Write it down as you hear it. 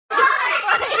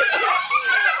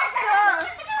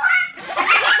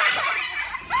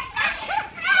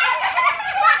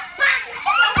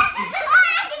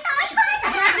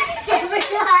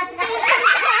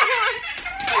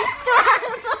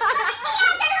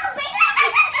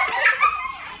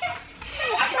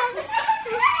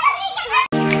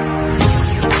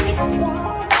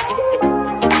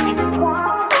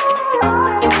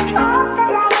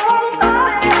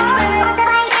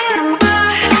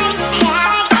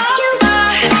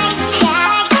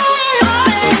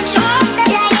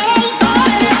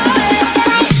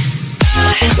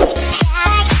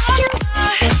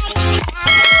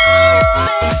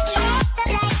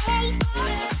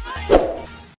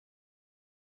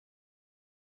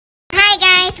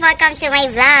guys! Welcome to my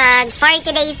vlog. For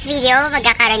today's video,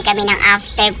 magkakaroon kami ng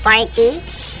after party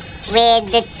with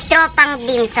the Tropang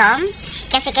Dimsum.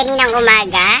 Kasi kaninang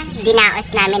umaga,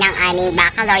 dinaos namin ang aming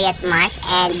baccalaureate mass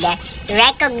and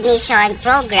recognition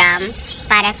program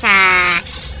para sa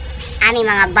aming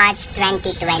mga batch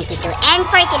 2022. And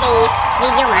for today's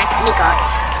video nga, sabi ko,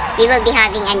 we will be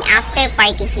having an after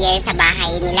party here sa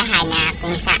bahay nila Hana,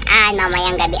 kung saan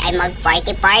mamayang gabi ay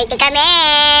mag-party-party kami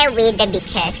with the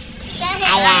bitches.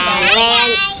 Ayan,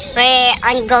 we're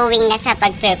ongoing na sa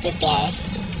pag-prepare.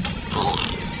 Ayan.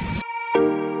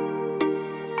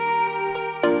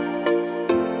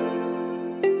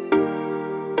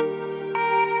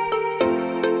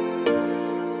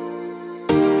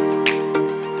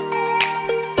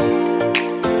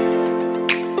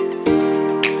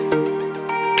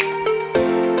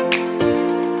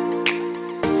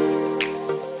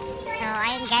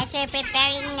 Guys, we're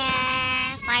preparing na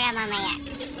para mamaya.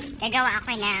 Gagawa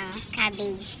ako ng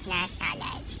cabbage na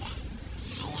salad.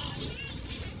 Ayan.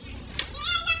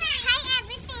 Hi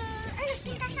everything!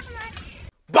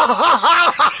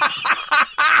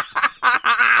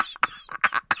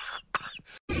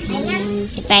 Ayan,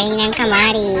 preparing ng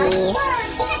kamaris.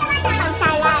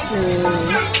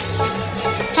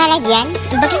 Salad yan?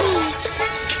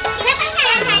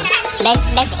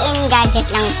 Best in gadget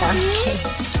lang to.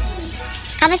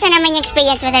 Kamusta naman yung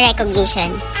experience mo sa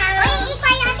recognition?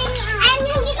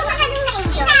 Hindi ko masyadong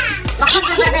na-enjoy. Bakit?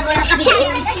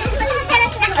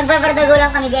 Magbabardago lang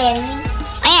kami din.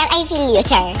 I feel you,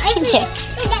 Char. Hindi,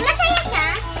 masaya siya.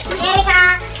 Kaya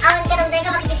sa awan ka nung ka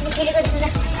makikisibig ko dito.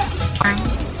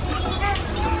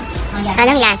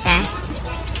 Anong lasa?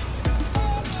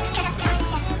 Sarap lang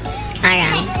siya.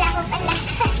 Parang. Wala ko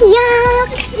panlasa. Yuck!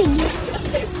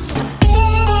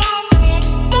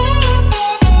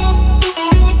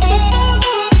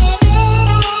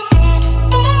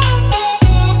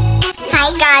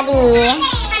 Gabi.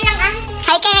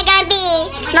 Hi ka na, Gabi.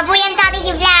 Mabuyang topic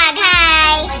yung vlog.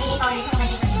 Hi.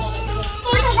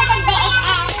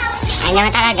 Ano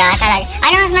talaga?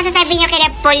 Ano mas masasabi nyo kay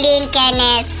Pauline,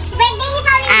 Kenneth? Birthday ni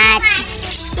Pauline. At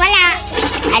wala.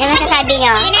 Ano masasabi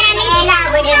nyo?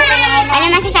 Ano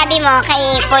masasabi mo kay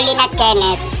Pauline at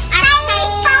Kenneth? At kay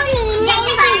Pauline,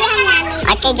 naiintindihan namin.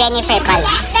 At kay Jennifer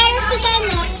pala. Pero si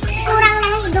Kenneth, kurang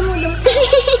lang dumudum.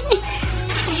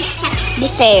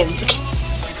 Deserve.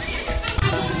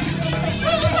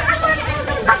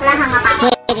 Bakla nga pa.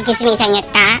 Chismisan nyo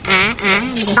ta?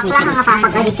 Bakla nga pa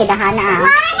pag-adik kidahan na.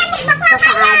 So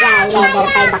kaaga, leather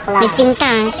pay bakla. May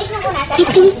pintas. May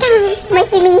pintas. May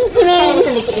simin-simin.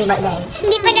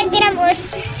 Hindi pa nagtirabos.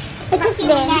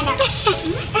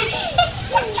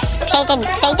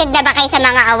 Excited na ba kayo sa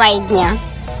mga award nyo?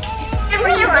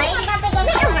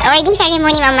 Awarding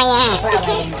ceremony mamaya. Oh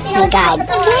my God.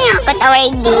 Nakakot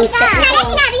award dito.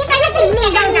 Sinabi niya parang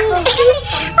tignigaw na ko.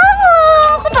 Oo,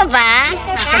 ako pa ba?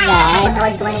 Ako ba?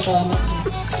 Award ko ni Kenneth.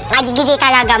 Gidi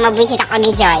talaga, mabuisit ako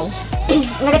ni Joy.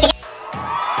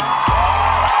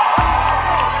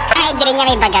 Ay, di rin niya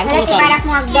may bagang. Kasi parang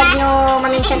mo agad no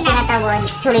mamention tinatawon.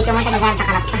 Sulit mo talaga ang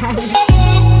takalakpan.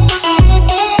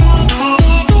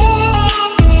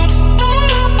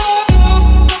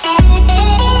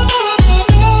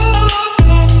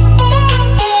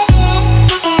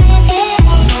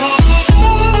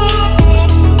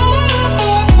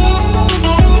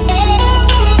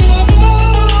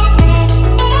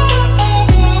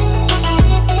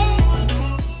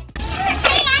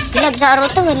 Sa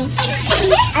arutol.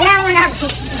 Alam mo na.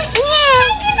 Yeah.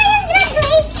 Hindi ba yung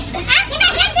graduate? Di ba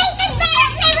graduated pero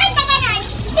never na ganon?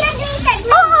 Graduated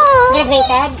mo? Oo.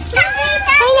 Graduated?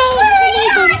 Graduated? Ay,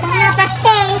 graduated. Mga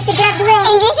pastel, si graduate.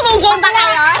 English major ba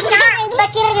kayo?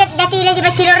 Bachelor, datila di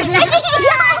bachelor na.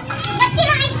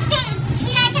 Bachelor exam.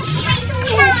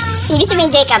 English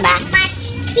major ka ba?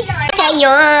 Bachelor. So,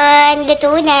 yun.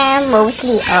 Luto na.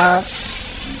 Mostly of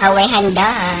our handa.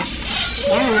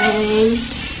 Yan.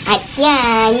 At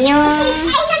yan, yung... Ay,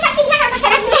 sa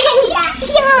pinakamasarap na hila.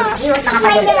 Yun,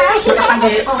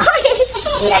 makapadulpo.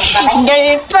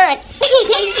 Dulpot.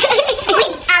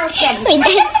 With awesome. With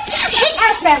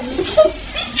awesome.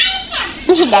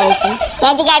 With awesome.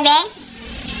 Yan, di gabi?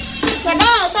 Gabi,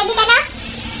 hindi ka na?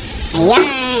 Ayan.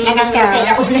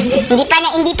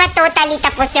 Hindi pa totally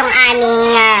tapos yung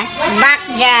aming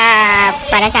backdrop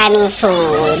para sa aming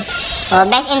food. Oh,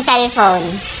 best in cellphone.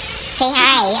 Say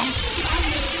hi.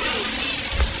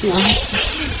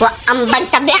 Ambag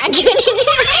sa vlog.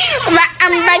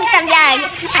 Ambag sa vlog.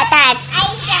 Atat.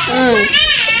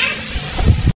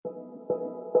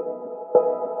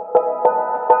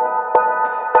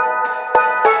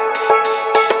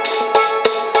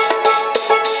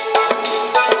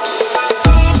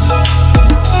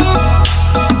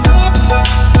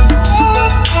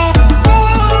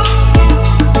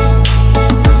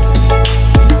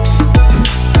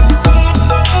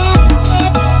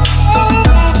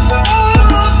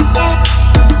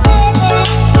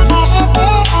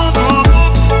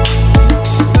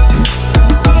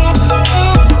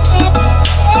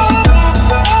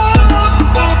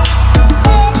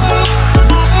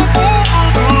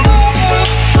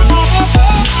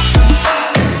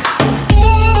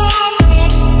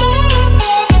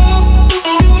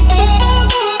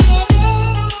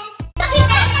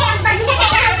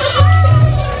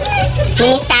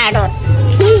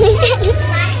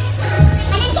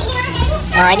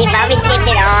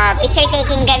 din. Oh, picture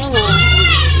taking kami ni.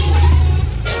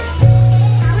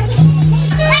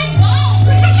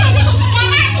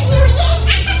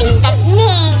 Pintas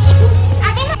ni.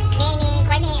 Nini,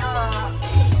 kwani, oh.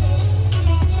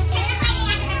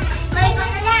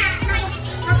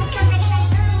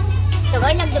 So,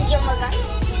 nagdugyo mo ka?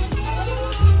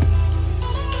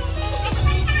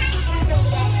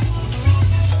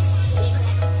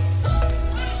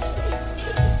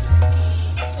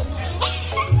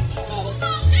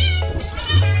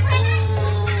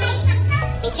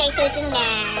 Picture taking na.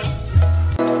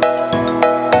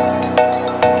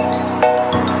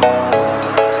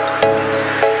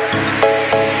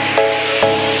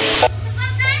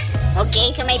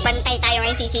 Okay, so may bantay tayo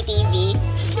ng CCTV.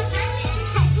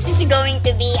 This is going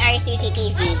to be our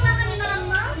CCTV.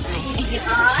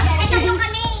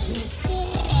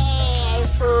 Hey,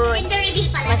 food.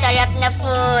 Masarap na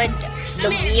food.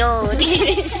 Lugyo.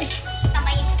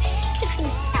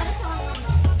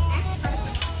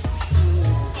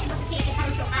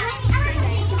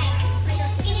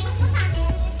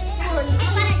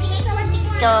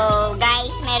 So,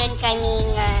 guys, meron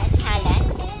kaming salad,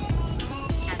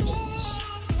 cabbage.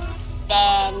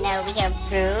 Then, we have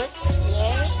fruits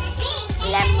here,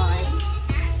 lemon,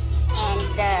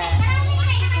 and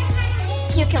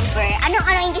cucumber.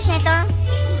 Anong English na to?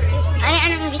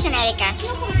 Anong English na, Erica?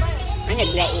 Ano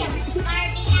naglain?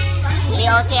 We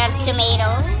also have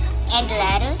tomato and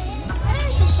lettuce,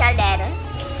 shell lettuce.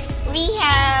 We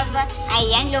have,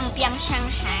 ayan, lumpiang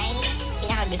Shanghai.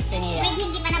 Pinakagusto nila.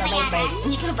 Hindi pa nabayaran?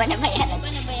 Hindi pa nabayaran.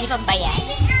 Hindi pa bayad.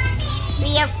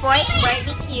 We have pork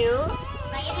barbecue.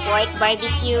 Pork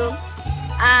barbecue.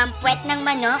 Puwet ng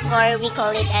manok, or we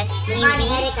call it as iwi.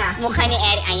 Mukha ni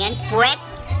Erica. Ayan, puwet.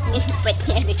 Puwet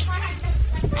ni Erica.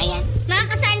 Ayan. Mga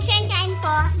ka-sunshine, kain po.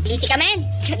 Blisi ka, man!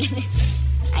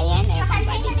 Ayan, ayun pa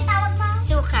ba?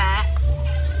 Suka.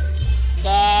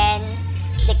 Then,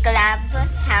 the club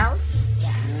house.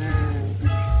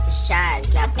 Social.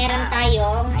 Club Meron house.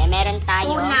 tayong Ay, meron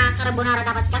tayo. tuna, carbonara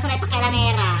dapat. Kaso may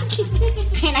pakilamera.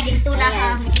 Kaya naging tuna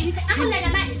ka. Ako na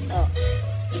naman. Oh.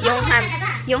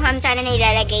 Yung ham sana na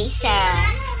ilalagay sa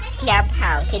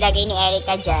clubhouse. Ilagay ni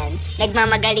Erica dyan.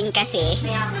 Nagmamagaling kasi.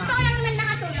 Ito lang naman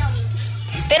nakatulog.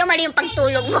 Pero mali yung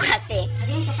pagtulog mo kasi.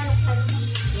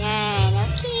 Yan.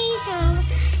 Okay, so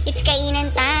it's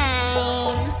kainan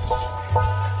time.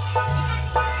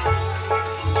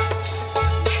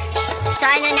 So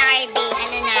ano na, RB?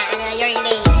 Ano na? Your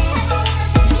lane?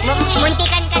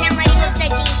 Muntikan ka nang ma-remove sa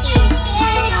GC.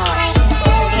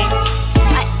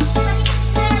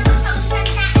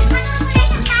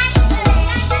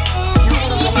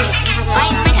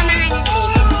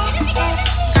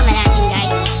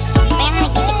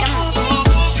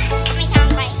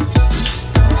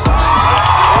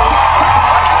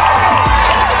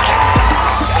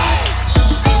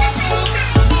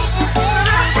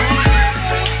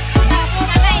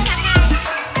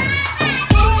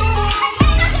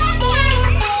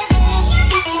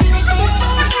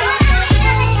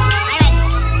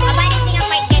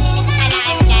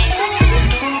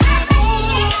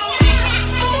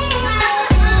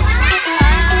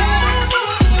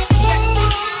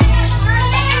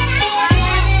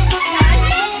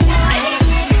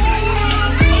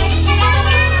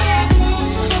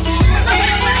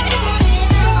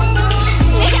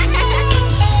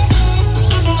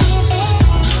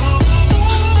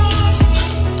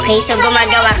 Okay, so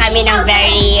gumagawa kami ng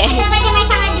very...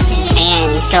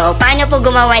 Ayan, so paano po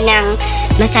gumawa ng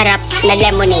masarap na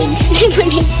lemonade?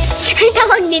 Lemonade? Ang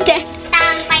tawag dito?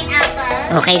 Tang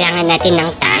pineapple. O, kailangan natin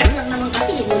ng tang. Lang naman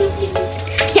kasi limulit-limit.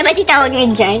 Yan ba titawag nyo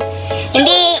dyan?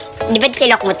 Hindi, di ba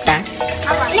tilok mo ta?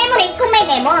 Lemonade kung may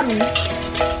lemon.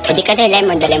 O di ka na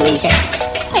lemon dyan.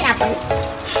 Pineapple.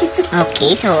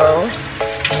 Okay, so...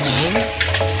 Ayan.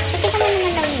 Pakita mo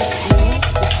naman lang yun.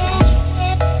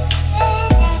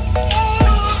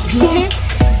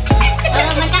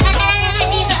 Magkakakala na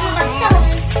dito ang bagso.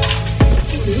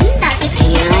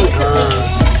 Ayan, oh.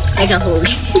 Nagahug.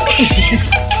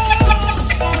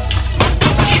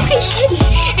 Ay, shit.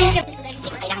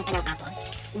 Kailangan pa ng apple.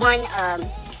 One apple.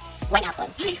 One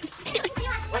apple.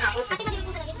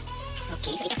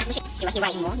 Okay, so ikakit mo siya.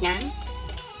 Hiwa-hiwain mo ng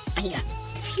pahiga.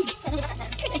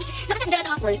 Nakatagdala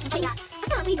ng apple. Pahiga.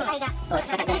 Pahiga. Oh,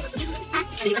 nakatagdala.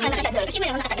 Hindi ba ka nakatagdala? Kasi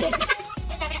may naman nakatagdala.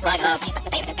 Wag, pahiga na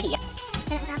tayo sa pahiga.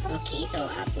 Okay, so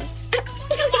apple.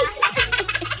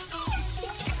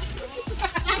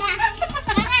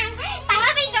 Tama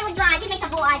ba yung kamod doon? May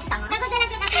kabuuan. Tama. Nagod-dalag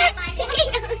ka na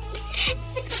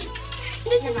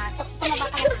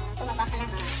Tumaba ka lang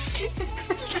ha.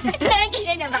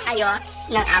 Nakakita na ba kayo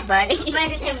ng apple?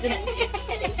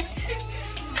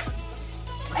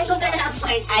 Ay, kumpleto na ang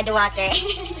part. Add water.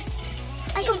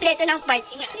 Ang kumpleto ng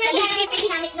party nga.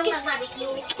 Ginamit nung mag-barbecue.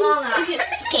 Oo nga.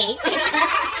 Okay.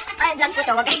 Ay, vlog po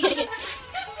to. Wag kayo.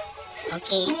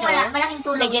 Okay, so, malaking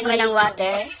tulog. lagyan mo ng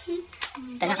water.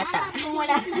 Talakata. Kung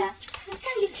wala ka.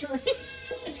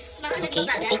 Okay,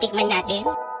 so titikman natin.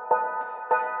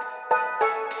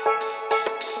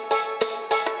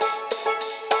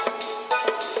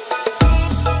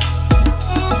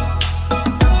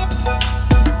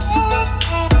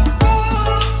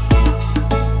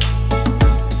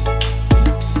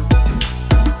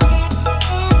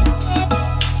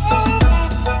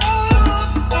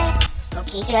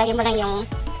 Okay, so lagyan mo lang yung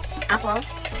apple.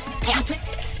 Ay, apple.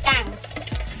 Tang.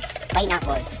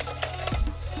 Pineapple.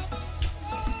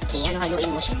 Okay, ano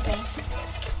haluin mo syempre.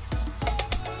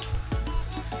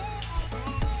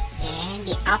 And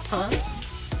the apple.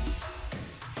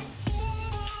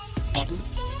 Then,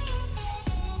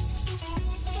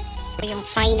 yung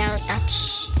final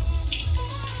touch.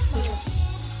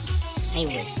 Ay,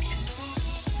 whisk.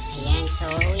 Ayan, so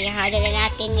ihalo na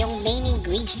natin yung main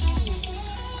ingredient.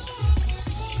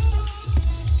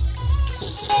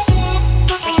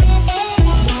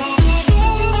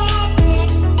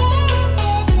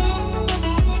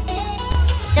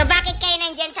 So, bakit kayo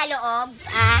nandyan sa loob?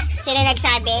 Sino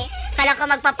nagsabi? Kala ko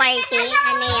magpa-party.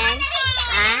 Ano yan?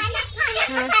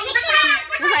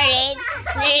 Married?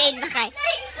 Married ba kayo?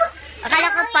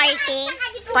 Akala ko party.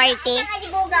 Party.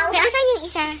 Pero asan yung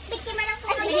isa?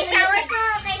 Shower ko.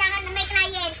 Kailangan na may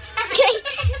client.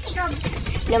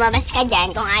 Lumabas ka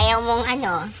dyan kung ayaw mong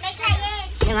ano. May client.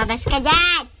 Lumabas ka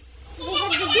dyan.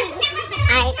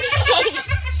 Ay.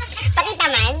 Pakita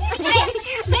man.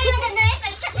 Pero maganda rin.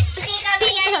 Hindi kami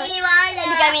naniniwala.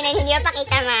 Hindi kami naniniwala.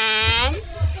 Pakita man.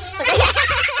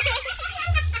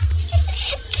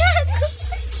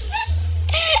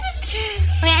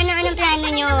 May ano-anong plano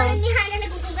nyo? Hindi hala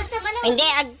nagugugas naman. Hindi,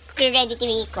 ready to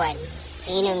be equal.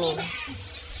 Inumin.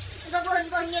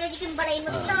 Babuhon-buhon nyo na di yung balay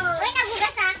mo to. Uy,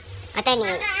 nagugas ha. Atani.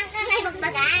 Ang ay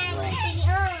magbagan.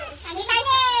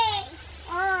 Tani-tani.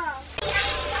 Oh.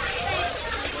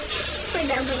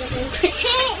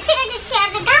 Sino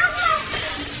nag-share? Nagahot mo.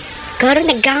 Karo,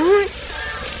 naggangon.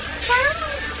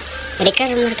 Hindi ka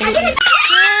rin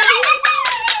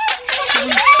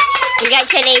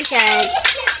Congratulations.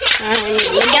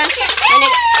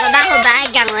 Mabaho ba?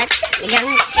 Gangot?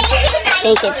 Gangot.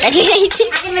 Thank you.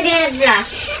 Akin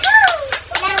mag-nag-flash.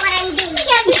 Laro ka rin din.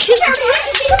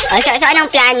 So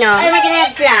anong plano? Ay,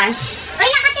 mag-nag-flash.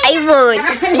 I would.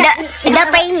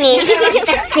 Dapay ni.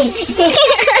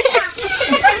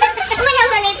 Wala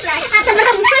mo na yung flash.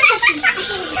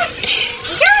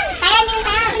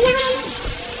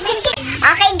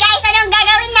 Okay guys, anong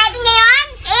gagawin natin ngayon?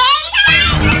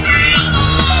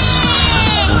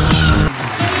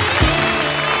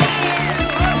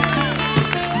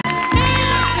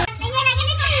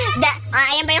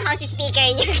 Ayan ba yung house speaker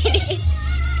niyo?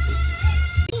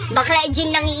 Bakla gin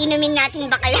lang iinumin natin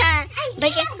bakla.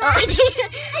 Bakit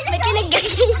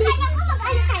naggaganyan?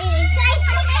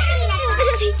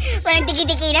 Walang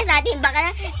tiki-tiki na sa atin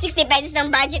bakla. 60 pesos ng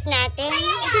budget natin.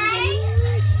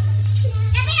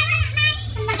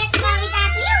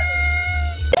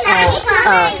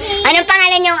 Anong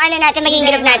pangalan yung ano natin maging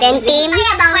group natin? Team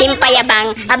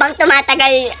Payabang. Habang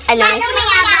tumatagal, mas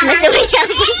tumayabang.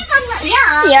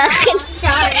 Yan.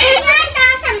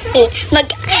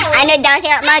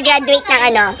 Mag-graduate ng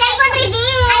Cellphone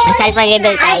reveal. Cellphone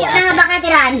reveal tayo.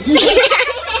 Nakabakatiran.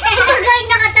 Pagod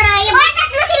nakatarayan.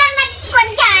 Tatlo silang nagkon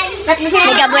dyan.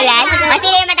 Nagabulan?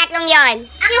 Sino yung matatlong yon?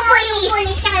 Yung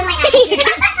police. Tsaka may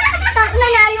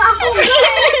nanalo ako.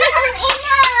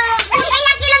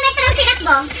 Ilang kilometro ang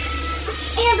tinakbo?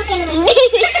 Ilan ba kilometro?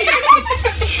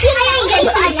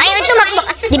 Ayun, tumakbo.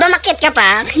 Di ba makyat ka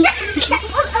pa?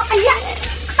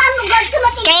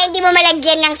 Kaya hindi mo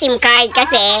malagyan ng SIM card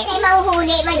kasi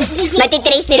mahuhuli.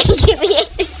 matitrace nila yung GPS.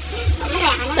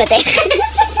 Masaya ka na?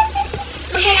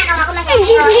 Magnanakaw ako, masaya.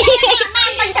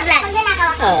 Maambag sa vlog. Magnanakaw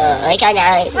ako. Oo, ikaw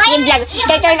na. Yung vlog.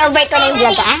 Turn over ko na yung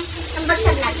vlog, ha? Ambag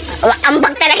sa vlog.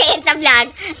 Ambag talaga yan sa vlog.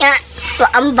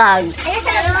 Ambag. Ano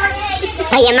sa laro?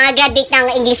 Ay, mga graduate ng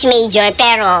English major,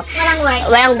 pero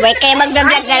Walang work. Kaya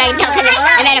mag-vlog na lang daw ka na.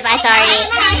 Ano pa, sorry.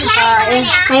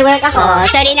 May work ako.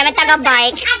 Sorry naman,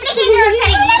 taga-bark. At least ito sa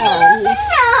review.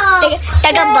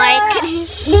 Taga-bark.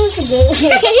 Sige.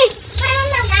 Parang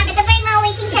lang. Ito pa yung mga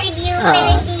waiting sa review. Pero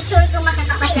hindi sure kung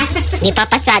makakapasa. Di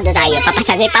papasado tayo.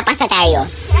 Papasa tayo.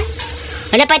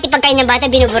 Wala pati pagkain ng bata,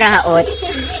 binuburahaot.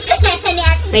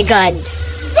 My God.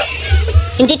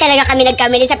 Hindi talaga kami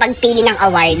nagkamali sa pagpili ng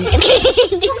award.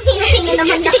 Kung sino-sino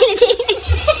naman na.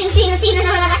 Kung sino-sino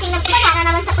naman na kasi nagkutsara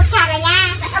naman sa kutsara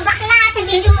niya. Bakla,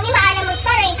 sabihin mo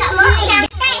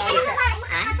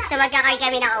magkakaroon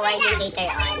kami ng award later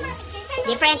on.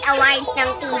 Different awards ng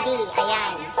TD.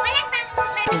 Ayan.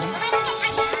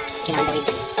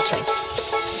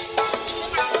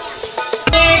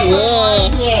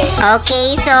 Yeah.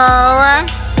 Okay, so...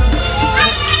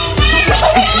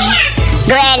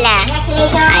 Gruela.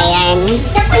 Ayan.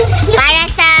 Para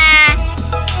sa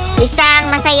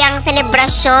isang masayang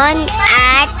selebrasyon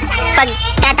at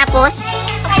pagtatapos.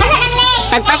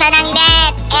 Pagpasa ng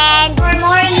let. And For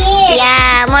more years.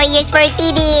 yeah, more years for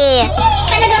TD.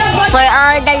 For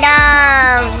all the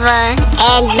love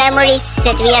and memories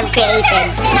that we have created.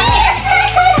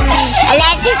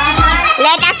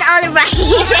 Let